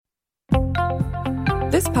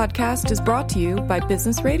This podcast is brought to you by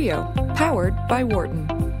Business Radio, powered by Wharton.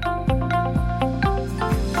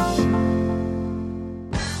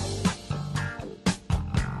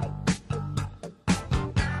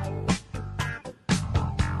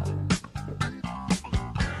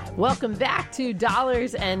 Welcome back to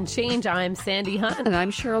Dollars and Change. I'm Sandy Hunt. And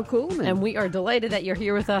I'm Cheryl Kuhlman. And we are delighted that you're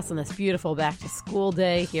here with us on this beautiful back-to-school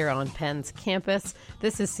day here on Penn's campus.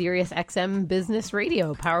 This is Sirius XM Business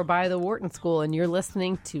Radio, powered by the Wharton School, and you're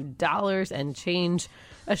listening to Dollars and Change,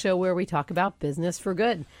 a show where we talk about business for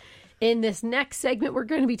good. In this next segment, we're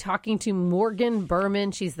going to be talking to Morgan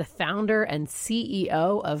Berman. She's the founder and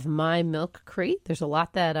CEO of My Milk Crate. There's a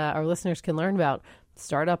lot that our listeners can learn about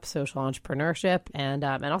startup, social entrepreneurship, and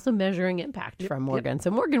also measuring impact from Morgan. So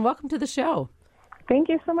Morgan, welcome to the show. Thank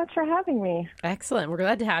you so much for having me. Excellent. We're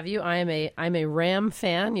glad to have you. I'm a Ram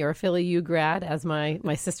fan. You're a Philly U grad, as my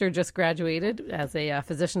sister just graduated as a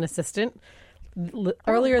physician assistant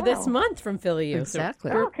earlier this month from Philly U. Exactly.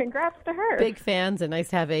 So congrats to her. Big fans, and nice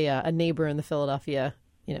to have a neighbor in the Philadelphia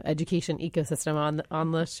education ecosystem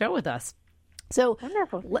on the show with us. So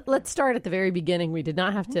let's start at the very beginning. We did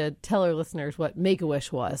not have to tell our listeners what Make-A-Wish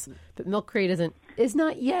was, but Milk Crate is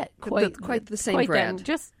not yet quite the same brand,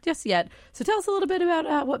 just yet. So tell us a little bit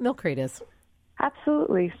about what Milk Crate is.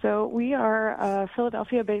 Absolutely. So we are a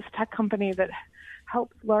Philadelphia-based tech company that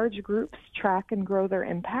helps large groups track and grow their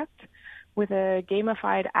impact with a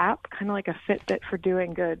gamified app, kind of like a Fitbit for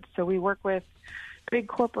doing good. So we work with big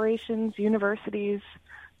corporations, universities,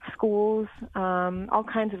 schools, all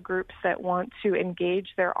kinds of groups that want to engage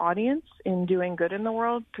their audience in doing good in the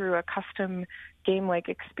world through a custom game-like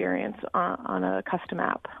experience on a custom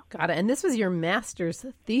app. Got it. And this was your master's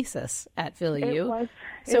thesis at Philly U.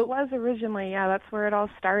 It was originally, yeah. That's where it all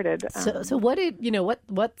started. So what did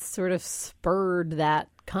what sort of spurred that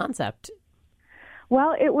concept?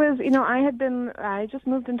 Well, it was, I just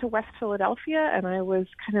moved into West Philadelphia, and I was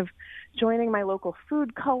kind of joining my local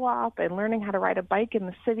food co-op and learning how to ride a bike in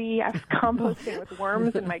the city. I was composting with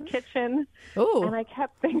worms in my kitchen. Ooh. And I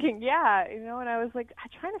kept thinking, and I was like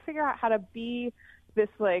trying to figure out how to be this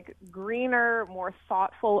like greener, more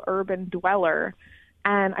thoughtful urban dweller.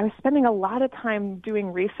 And I was spending a lot of time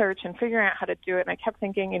doing research and figuring out how to do it. And I kept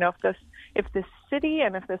thinking, if this city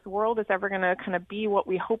and if this world is ever going to kind of be what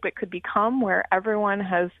we hope it could become, where everyone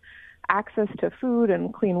has access to food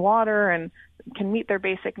and clean water and can meet their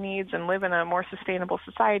basic needs and live in a more sustainable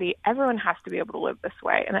society, everyone has to be able to live this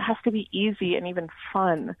way. And it has to be easy and even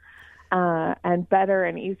fun and better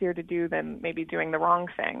and easier to do than maybe doing the wrong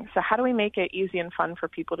thing. So how do we make it easy and fun for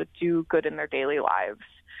people to do good in their daily lives?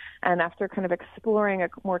 And after kind of exploring a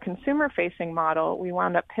more consumer-facing model, we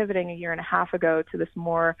wound up pivoting a year and a half ago to this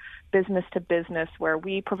more business-to-business, where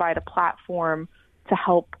we provide a platform to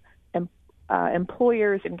help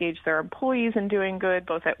employers engage their employees in doing good,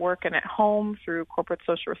 both at work and at home, through corporate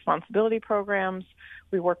social responsibility programs.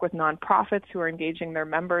 We work with nonprofits who are engaging their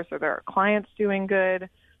members or their clients doing good.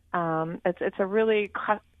 It's a really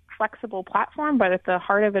flexible platform, but at the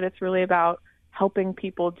heart of it, it's really about helping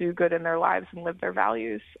people do good in their lives and live their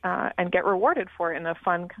values and get rewarded for it in a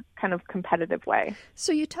fun, kind of competitive way.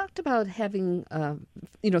 So you talked about having,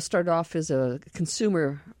 started off as a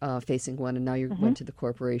consumer-facing one, and now you went to the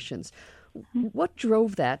corporations. What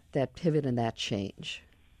drove that pivot and that change?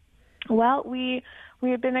 Well, we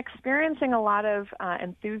had been experiencing a lot of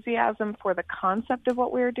enthusiasm for the concept of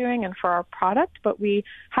what we were doing and for our product, but we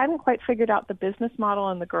hadn't quite figured out the business model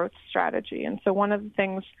and the growth strategy. And so one of the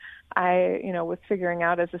things I was figuring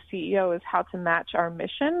out as a CEO is how to match our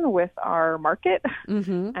mission with our market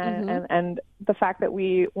and the fact that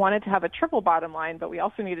we wanted to have a triple bottom line, but we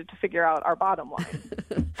also needed to figure out our bottom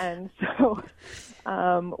line. And so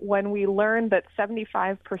when we learned that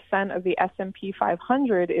 75% of the S&P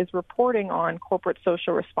 500 is reporting on corporate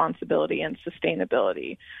social responsibility and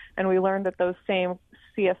sustainability, and we learned that those same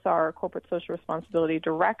CSR, corporate social responsibility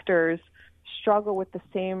directors, struggle with the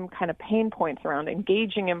same kind of pain points around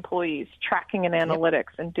engaging employees, tracking and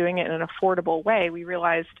analytics, and doing it in an affordable way, we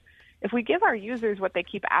realized if we give our users what they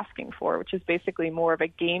keep asking for, which is basically more of a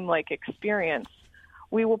game-like experience,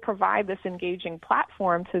 we will provide this engaging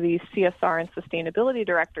platform to these CSR and sustainability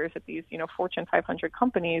directors at these, Fortune 500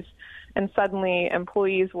 companies, and suddenly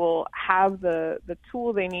employees will have the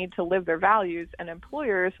tool they need to live their values, and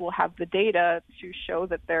employers will have the data to show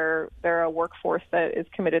that they're a workforce that is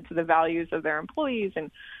committed to the values of their employees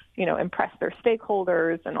and, impress their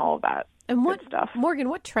stakeholders and all of that good stuff. Morgan,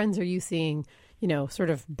 what trends are you seeing, sort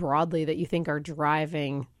of broadly that you think are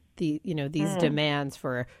driving these demands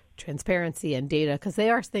for transparency and data? Because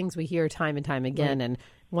they are things we hear time and time again, and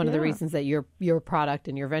one of the reasons that your product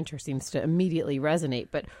and your venture seems to immediately resonate.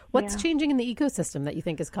 But what's changing in the ecosystem that you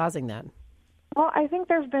think is causing that? Well, I think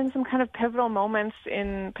there's been some kind of pivotal moments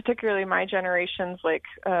in particularly my generation's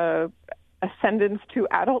ascendance to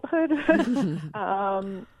adulthood,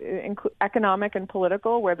 economic and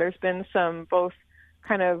political, where there's been some both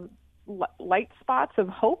kind of light spots of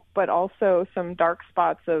hope, but also some dark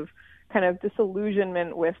spots of kind of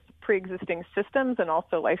disillusionment with pre-existing systems and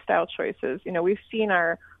also lifestyle choices. We've seen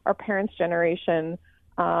our parents' generation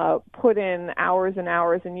put in hours and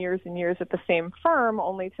hours and years at the same firm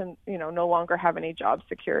only to, no longer have any job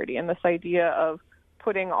security. And this idea of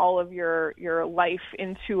putting all of your life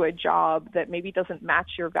into a job that maybe doesn't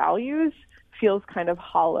match your values feels kind of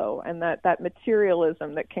hollow. And that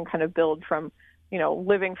materialism that can kind of build from,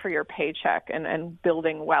 living for your paycheck and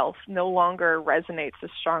building wealth no longer resonates as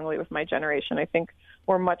strongly with my generation. I think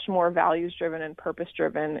we're much more values-driven and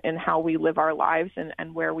purpose-driven in how we live our lives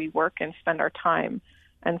and where we work and spend our time.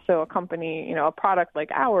 And so a company, a product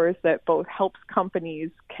like ours that both helps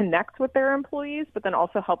companies connect with their employees, but then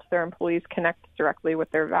also helps their employees connect directly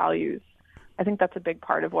with their values. I think that's a big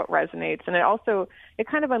part of what resonates. And it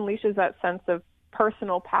kind of unleashes that sense of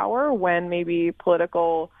personal power when maybe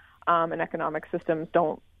political and economic systems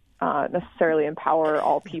don't necessarily empower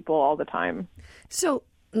all people all the time. So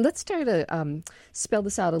let's try to spell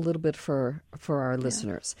this out a little bit for our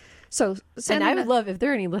listeners. So, and I would love, if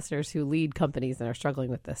there are any listeners who lead companies and are struggling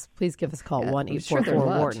with this, please give us a call,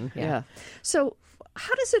 1-844-WHARTON. Yeah. So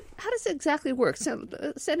how does it exactly work? So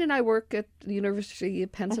Sandy and I work at the University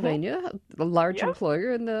of Pennsylvania, a large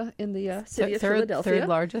employer in the city of Philadelphia. Third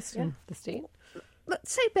largest in the state.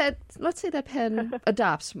 Let's say that Penn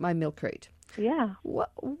adopts My Milk Crate. Yeah.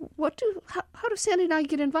 How do Sandy and I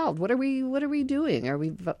get involved? What are we doing? Are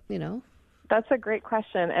we, That's a great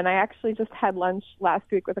question. And I actually just had lunch last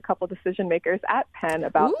week with a couple decision makers at Penn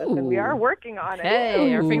about this, and we are working on it.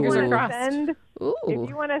 Hey, our fingers are crossed. If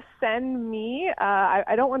you want to send me,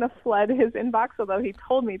 I don't want to flood his inbox, although he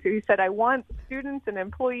told me to. He said, I want students and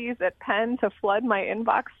employees at Penn to flood my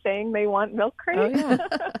inbox saying they want Milk Crate. Oh, yeah.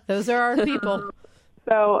 Those are our people.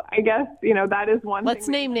 So I guess, that is one Let's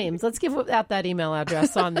thing. name names. Let's give out that email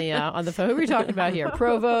address on the phone. Who are we talking about here?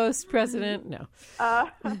 Provost, president? No.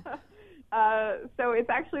 So it's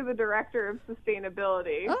actually the director of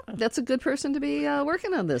sustainability. Oh, that's a good person to be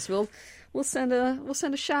working on this. We'll send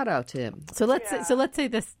a shout out to him. So let's say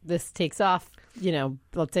this takes off.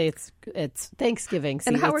 Let's say it's Thanksgiving.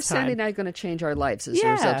 And how are Sandy and I going to change our lives as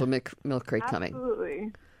a result of Milk Crate coming?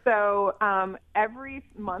 Absolutely. So every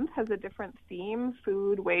month has a different theme: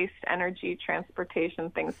 food, waste, energy, transportation,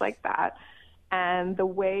 things like that. And the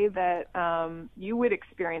way that you would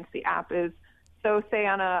experience the app is, so say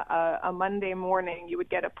on a Monday morning, you would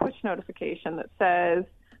get a push notification that says,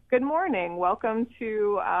 good morning, welcome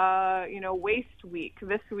to, Waste Week.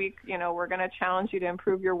 This week, we're going to challenge you to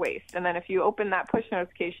improve your waste. And then if you open that push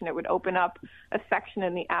notification, it would open up a section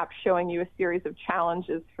in the app showing you a series of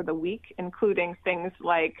challenges for the week, including things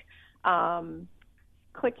like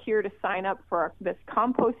click here to sign up for this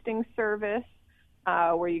composting service,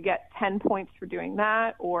 where you get 10 points for doing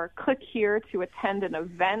that, or click here to attend an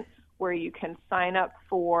event where you can sign up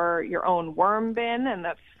for your own worm bin, and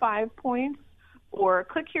that's 5 points. Or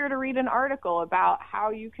click here to read an article about how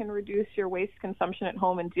you can reduce your waste consumption at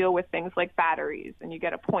home and deal with things like batteries, and you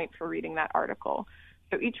get a point for reading that article.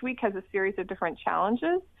 So each week has a series of different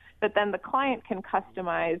challenges that then the client can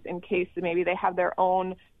customize in case maybe they have their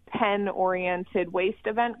own Penn-oriented waste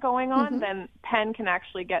event going on, then Penn can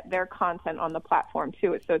actually get their content on the platform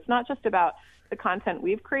too. So it's not just about the content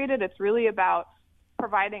we've created, it's really about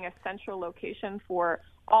providing a central location for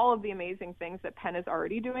all of the amazing things that Penn is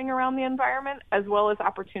already doing around the environment, as well as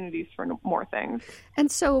opportunities for more things.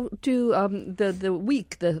 And so do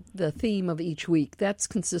the theme of each week, that's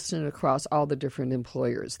consistent across all the different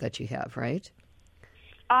employers that you have, right?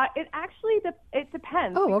 It actually it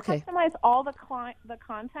depends. Oh, okay. We customize all the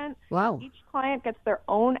content. Wow. Each client gets their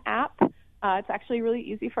own app. It's actually really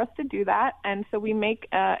easy for us to do that. And so we make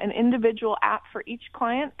an individual app for each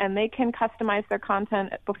client, and they can customize their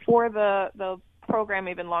content before the program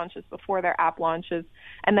even launches, before their app launches.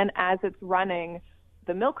 And then as it's running,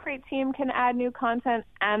 the Milk Crate team can add new content,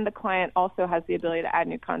 and the client also has the ability to add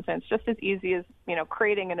new content. It's just as easy as,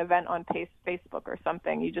 creating an event on Facebook or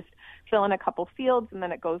something. You just fill in a couple fields, and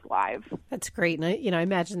then it goes live. That's great. And I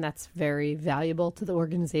imagine that's very valuable to the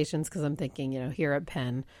organizations, because I'm thinking, here at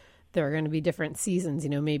Penn, there are going to be different seasons,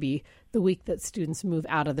 maybe the week that students move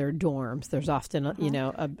out of their dorms, there's often,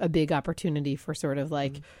 a big opportunity for sort of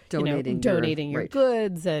like, donating your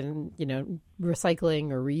goods and,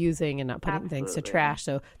 recycling or reusing and not putting things to trash.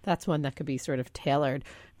 So that's one that could be sort of tailored.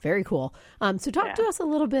 Very cool. So talk to us a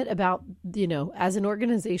little bit about, as an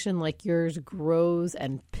organization like yours grows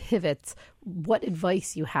and pivots, what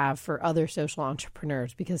advice you have for other social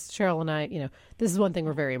entrepreneurs. Because Cheryl and I, this is one thing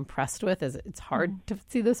we're very impressed with, is it's hard to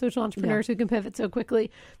see those social entrepreneurs who can pivot so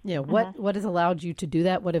quickly. What has allowed you to do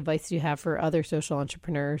that? What advice do you have for other social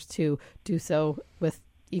entrepreneurs to do so with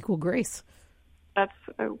equal grace? That's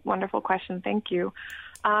a wonderful question. Thank you.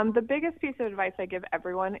 The biggest piece of advice I give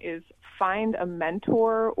everyone is find a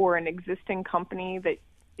mentor or an existing company that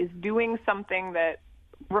is doing something that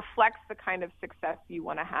reflects the kind of success you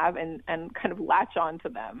want to have and kind of latch on to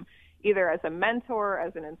them, either as a mentor,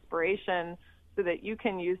 as an inspiration, so that you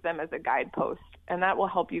can use them as a guidepost. And that will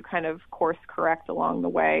help you kind of course correct along the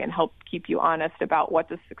way and help keep you honest about what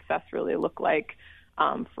does success really look like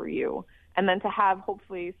for you. And then to have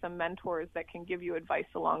hopefully some mentors that can give you advice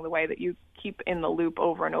along the way that you keep in the loop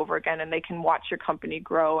over and over again, and they can watch your company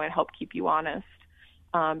grow and help keep you honest.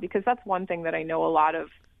 Because that's one thing that I know a lot of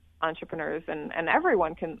entrepreneurs and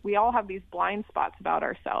everyone we all have these blind spots about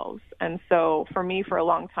ourselves. And so for me, for a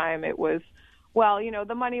long time, it was, well,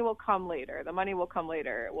 the money will come later. The money will come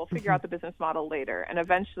later. We'll figure out the business model later. And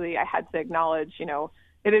eventually I had to acknowledge,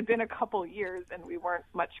 it had been a couple years and we weren't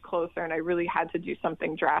much closer, and I really had to do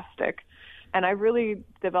something drastic. And I really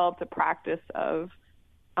developed a practice of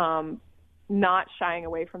not shying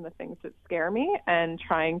away from the things that scare me and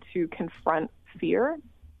trying to confront fear.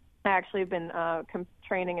 I actually have been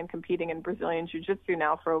training and competing in Brazilian Jiu-Jitsu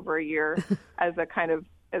now for over a year as a kind of,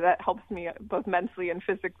 that helps me both mentally and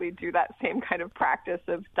physically do that same kind of practice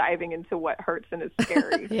of diving into what hurts and is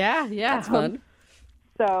scary. Yeah. That's fun.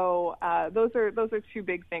 So those are two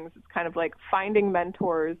big things. It's kind of like finding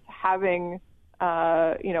mentors, having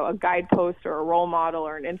a guidepost or a role model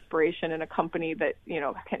or an inspiration in a company that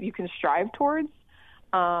you can strive towards,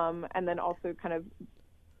 and then also kind of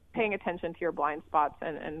paying attention to your blind spots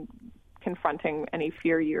and confronting any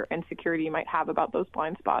fear or insecurity you might have about those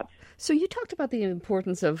blind spots. So you talked about the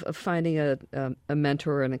importance of finding a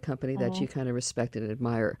mentor in a company that you kind of respect and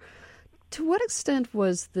admire. To what extent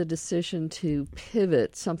was the decision to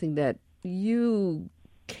pivot something that you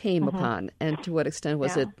came upon, and to what extent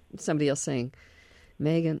was it somebody else saying,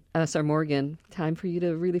 Morgan, time for you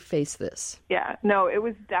to really face this? Yeah, no, it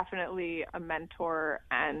was definitely a mentor,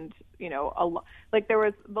 and there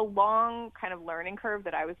was the long kind of learning curve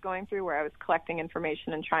that I was going through, where I was collecting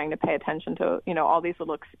information and trying to pay attention to all these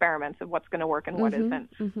little experiments of what's going to work and what isn't.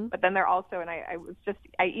 But then there also, and I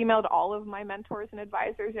emailed all of my mentors and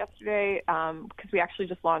advisors yesterday because we actually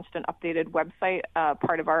just launched an updated website,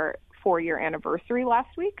 part of our 4-year anniversary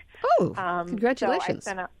last week. Oh, congratulations.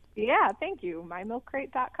 So yeah, thank you.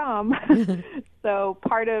 MyMilkCrate.com. So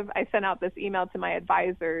I sent out this email to my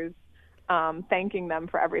advisors, thanking them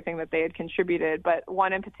for everything that they had contributed. But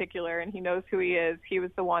one in particular, and he knows who he is, he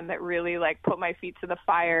was the one that really put my feet to the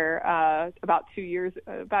fire about a year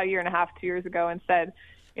and a half, 2 years ago, and said,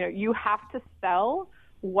 you have to sell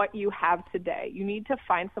what you have today. You need to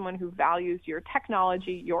find someone who values your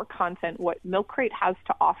technology, your content. What Milk Crate has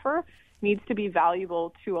to offer needs to be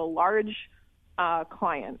valuable to a large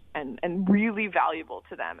client and really valuable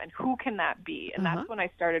to them. And who can that be? And that's when I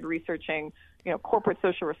started researching, corporate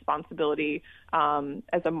social responsibility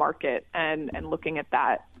as a market and looking at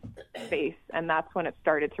that space. And that's when it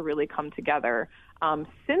started to really come together.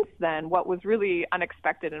 Since then, what was really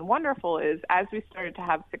unexpected and wonderful is as we started to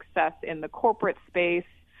have success in the corporate space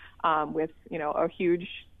with, a huge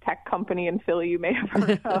tech company in Philly you may have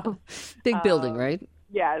heard of. Big building, right?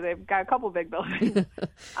 Yeah, they've got a couple big buildings.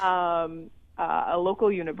 A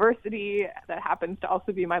local university that happens to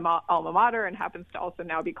also be my alma mater and happens to also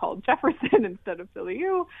now be called Jefferson instead of Philly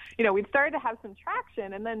U. We'd started to have some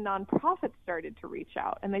traction, and then nonprofits started to reach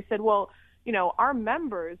out. And they said, well, our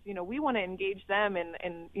members, we want to engage them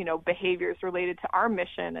in behaviors related to our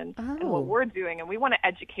mission and what we're doing. And we want to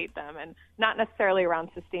educate them, and not necessarily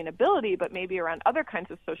around sustainability, but maybe around other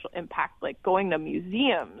kinds of social impact, like going to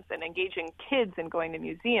museums and engaging kids and going to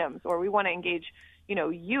museums. Or we want to engage,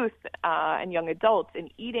 youth and young adults in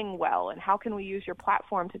eating well. And how can we use your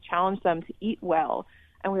platform to challenge them to eat well?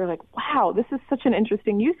 And we were like, wow, this is such an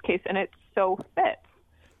interesting use case, and it so fits.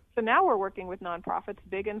 So now we're working with nonprofits,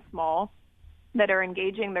 big and small, that are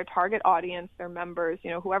engaging their target audience, their members,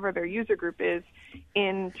 whoever their user group is,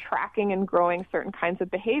 in tracking and growing certain kinds of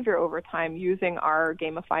behavior over time using our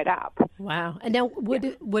gamified app. Wow. And now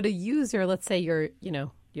would a user, let's say you're,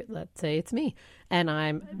 let's say it's me, and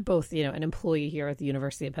I'm both, an employee here at the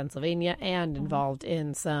University of Pennsylvania and involved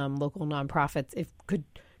in some local nonprofits.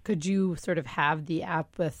 Could you sort of have the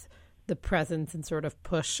app with the presence and sort of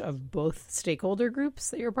push of both stakeholder groups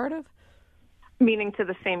that you're part of? Meaning to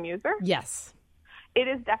the same user? Yes. It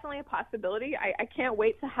is definitely a possibility. I can't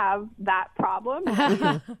wait to have that problem.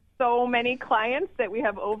 So many clients that we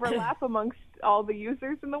have overlap amongst all the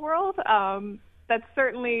users in the world. That's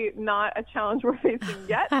certainly not a challenge we're facing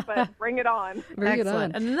yet, but bring it on. Bring it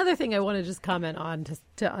on. And another thing I want to just comment on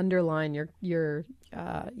to underline your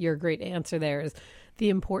great answer there is the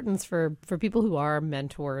importance for people who are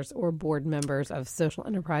mentors or board members of social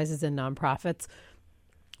enterprises and nonprofits.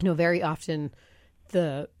 Very often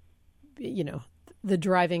the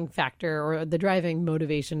driving factor or the driving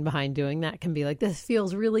motivation behind doing that can be like, this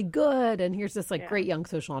feels really good, and here's this great young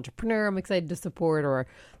social entrepreneur I'm excited to support, or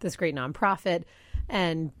this great nonprofit.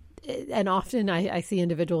 And often I see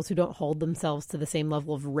individuals who don't hold themselves to the same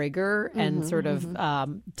level of rigor and sort of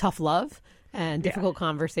tough love and difficult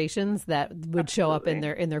conversations that would show up in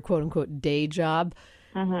their quote unquote day job.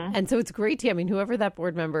 And so it's great to, whoever that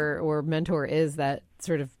board member or mentor is that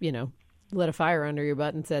sort of, lit a fire under your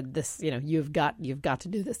butt and said, this, you've got to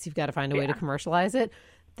do this. You've got to find a way to commercialize it.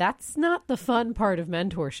 That's not the fun part of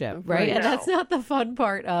mentorship, right? No. And that's not the fun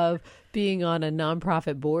part of being on a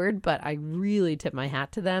nonprofit board. But I really tip my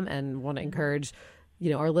hat to them and want to encourage,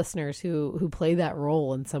 our listeners who play that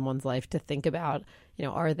role in someone's life to think about,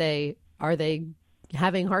 are they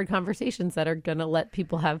having hard conversations that are going to let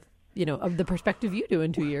people have, of the perspective you do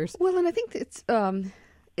in 2 years? Well, and I think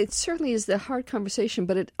it certainly is the hard conversation,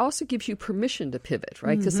 but it also gives you permission to pivot,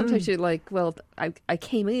 right? Because sometimes you're like, well, I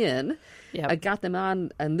came in, I got them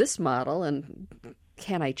on this model, and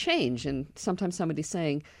can I change? And sometimes somebody's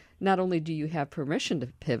saying, not only do you have permission to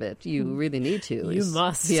pivot, you really need to. You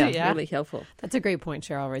must. Yeah, really helpful. That's a great point,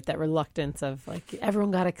 Cheryl, right? That reluctance of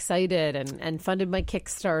everyone got excited and funded my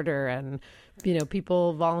Kickstarter and,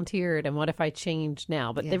 people volunteered. And what if I change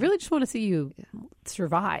now? But they really just want to see you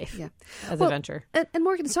survive as a venture. And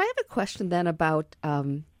Morgan, so I have a question then about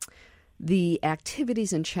the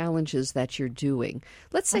activities and challenges that you're doing.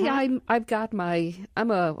 Let's say I'm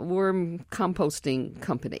a worm composting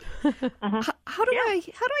company. How do I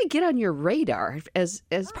get on your radar as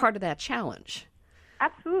part of that challenge?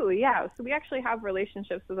 Absolutely, yeah. So we actually have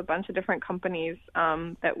relationships with a bunch of different companies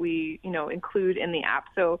that we, include in the app.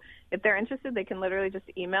 So if they're interested, they can literally just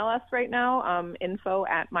email us right now,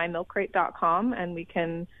 info@mymilkrate.com, and we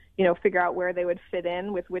can, figure out where they would fit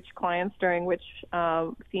in with which clients during which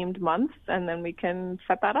themed months, and then we can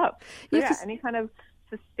set that up. So, any kind of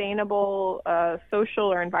sustainable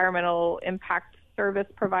social or environmental impact service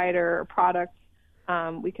provider or product,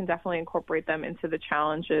 we can definitely incorporate them into the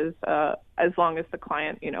challenges as long as the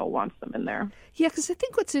client, wants them in there. Yeah, because I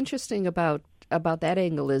think what's interesting about that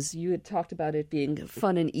angle is you had talked about it being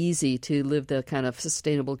fun and easy to live the kind of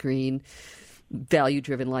sustainable, green,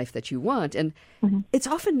 value-driven life that you want. And it's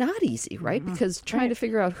often not easy, right? Because trying to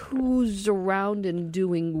figure out who's around and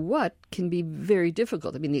doing what can be very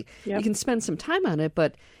difficult. You can spend some time on it,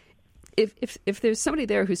 but if there's somebody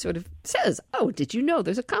there who sort of says, oh, did you know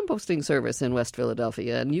there's a composting service in West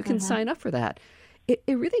Philadelphia and you can sign up for that, it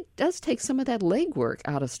really does take some of that legwork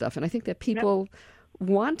out of stuff. And I think that people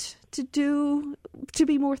want to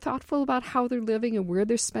be more thoughtful about how they're living and where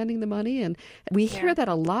they're spending the money. And we hear that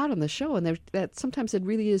a lot on the show. And that sometimes it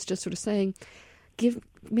really is just sort of saying,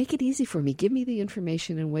 make it easy for me. Give me the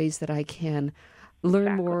information in ways that I can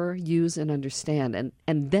learn more, use, and understand.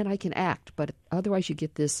 And then I can act. But otherwise you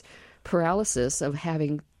get this paralysis of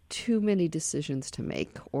having too many decisions to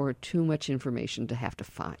make or too much information to have to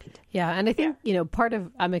find. Yeah, and I think, part of,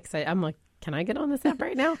 I'm excited. I'm like, can I get on this app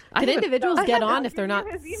right now? Can individuals get on if they're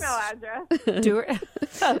not? His email address.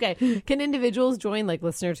 Okay. Can individuals join, like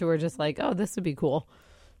listeners who are just like, oh, this would be cool?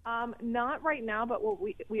 Not right now, but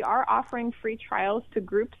we are offering free trials to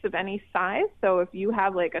groups of any size. So if you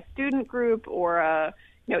have like a student group or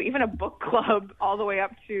even a book club, all the way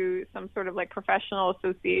up to some sort of like professional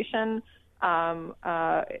association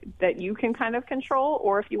that you can kind of control,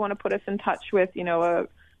 or if you want to put us in touch with,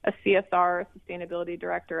 a CSR, sustainability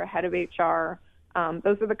director, a head of HR,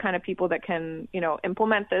 those are the kind of people that can,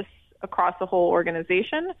 implement this across the whole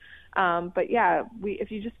organization. But if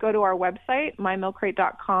you just go to our website,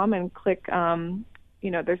 mymilkrate.com, and click,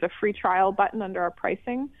 there's a free trial button under our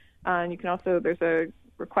pricing. And you can also, there's a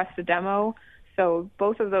request a demo. So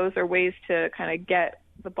both of those are ways to kind of get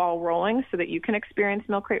the ball rolling so that you can experience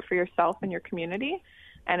Milkrate for yourself and your community.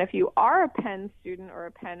 And if you are a Penn student or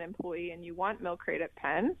a Penn employee and you want Milkrate at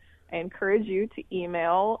Penn, I encourage you to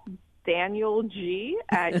email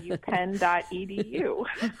danielg@upenn.edu.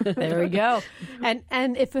 There we go.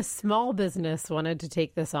 And if a small business wanted to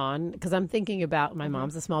take this on, because I'm thinking about my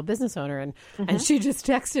mom's a small business owner, and she just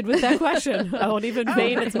texted with that question. I won't even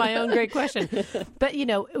feign it's my own great question. But,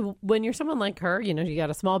 when you're someone like her, you got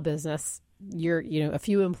a small business, you're, a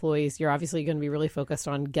few employees, you're obviously going to be really focused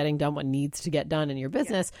on getting done what needs to get done in your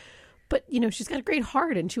business. Yeah. But, she's got a great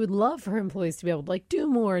heart, and she would love for her employees to be able to do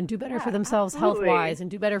more and do better for themselves health-wise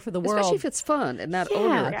and do better for the world. Especially if it's fun and not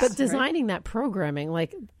onerous. But designing that programming,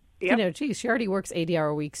 geez, she already works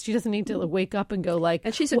 80-hour weeks. She doesn't need to wake up and go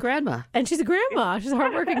And she's a grandma. And she's a grandma. She's a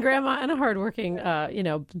hardworking grandma and a hardworking,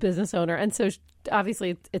 business owner. And so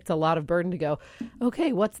obviously it's a lot of burden to go,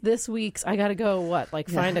 okay, what's this week's? I got to go,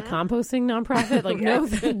 find a composting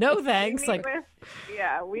nonprofit? No thanks.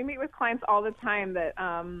 We meet with clients all the time that,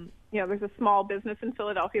 there's a small business in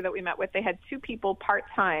Philadelphia that we met with. They had 2 people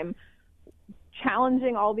part-time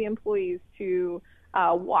challenging all the employees to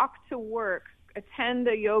walk to work, attend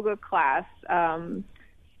a yoga class,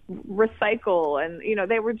 recycle. And,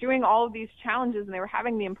 they were doing all of these challenges, and they were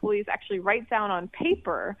having the employees actually write down on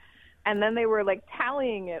paper. And then they were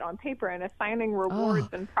tallying it on paper and assigning rewards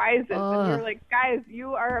and prizes. And you're like, guys,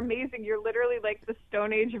 you are amazing. You're literally the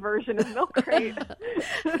Stone Age version of Milk Crate.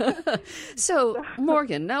 So,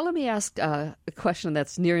 Morgan, now let me ask a question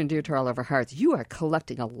that's near and dear to all of our hearts. You are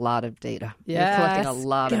collecting a lot of data. Yes. You're collecting a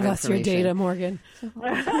lot of information. Give us your data, Morgan.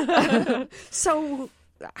 So,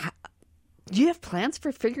 do you have plans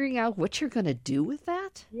for figuring out what you're going to do with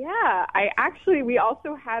that? Yeah, we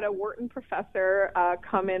also had a Wharton professor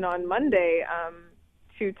come in on Monday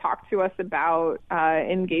to talk to us about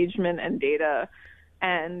engagement and data.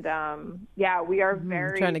 And we are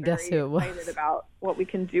very excited about what we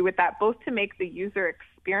can do with that, both to make the user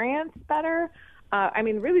experience better.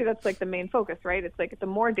 Really, that's the main focus, right? It's the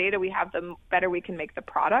more data we have, the better we can make the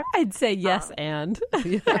product. I'd say yes, and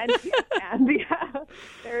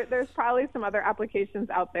there's probably some other applications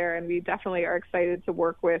out there, and we definitely are excited to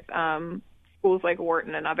work with schools like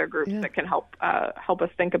Wharton and other groups that can help us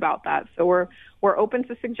think about that. So we're open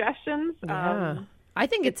to suggestions. Yeah. I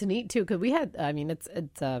think it's neat too, because we had,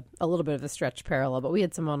 it's a little bit of a stretch parallel, but we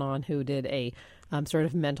had someone on who did a sort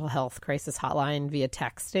of mental health crisis hotline via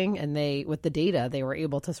texting, and with the data, they were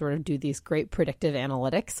able to sort of do these great predictive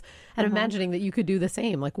analytics, and imagining that you could do the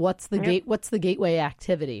same. What's the gateway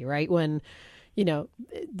activity, right? When,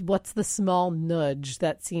 what's the small nudge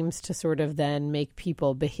that seems to sort of then make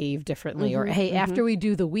people behave differently? Or, hey, after we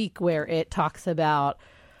do the week where it talks about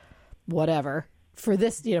whatever, for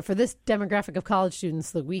this demographic of college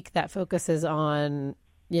students, the week that focuses on,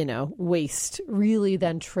 waste really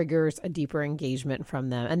then triggers a deeper engagement from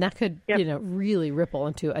them. And that could, really ripple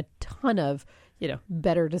into a ton of,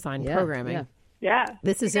 better designed programming. Yeah. Yeah.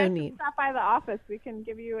 This is so neat. Stop by the office. We can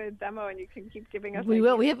give you a demo, and you can keep giving us. We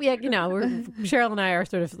will. Cheryl and I are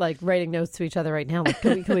sort of writing notes to each other right now.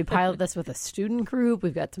 Can we pilot this with a student group?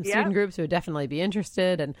 We've got some student groups who would definitely be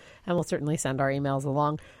interested, and we'll certainly send our emails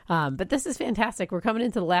along. But this is fantastic. We're coming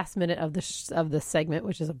into the last minute of this segment,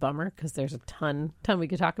 which is a bummer because there's a ton we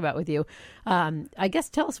could talk about with you. I guess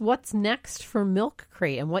tell us what's next for Milk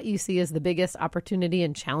Crate and what you see as the biggest opportunity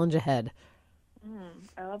and challenge ahead.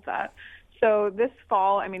 I love that. So this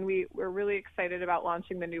fall, we're really excited about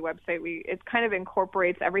launching the new website. It kind of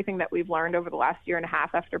incorporates everything that we've learned over the last year and a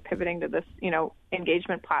half after pivoting to this,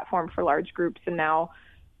 engagement platform for large groups. And now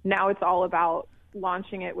it's all about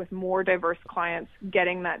launching it with more diverse clients,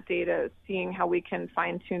 getting that data, seeing how we can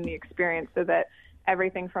fine tune the experience so that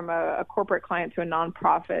everything from a corporate client to a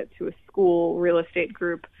nonprofit to a school, real estate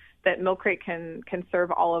group, that Milk Crate can serve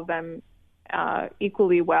all of them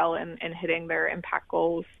equally well in hitting their impact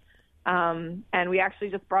goals. And we actually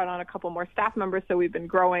just brought on a couple more staff members, so we've been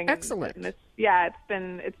growing. Excellent. And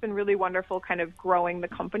it's been really wonderful, kind of growing the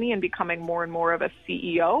company and becoming more and more of a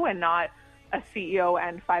CEO and not a CEO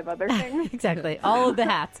and 5 other things. Exactly, all of the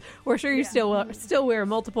hats. We're sure you still wear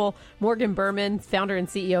multiple. Morgan Berman, founder and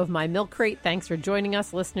CEO of My Milk Crate. Thanks for joining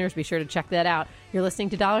us, listeners. Be sure to check that out. You're listening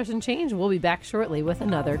to Dollars and Change. We'll be back shortly with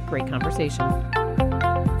another great conversation.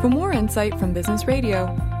 For more insight from Business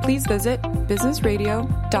Radio, please visit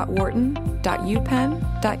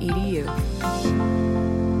businessradio.wharton.upenn.edu.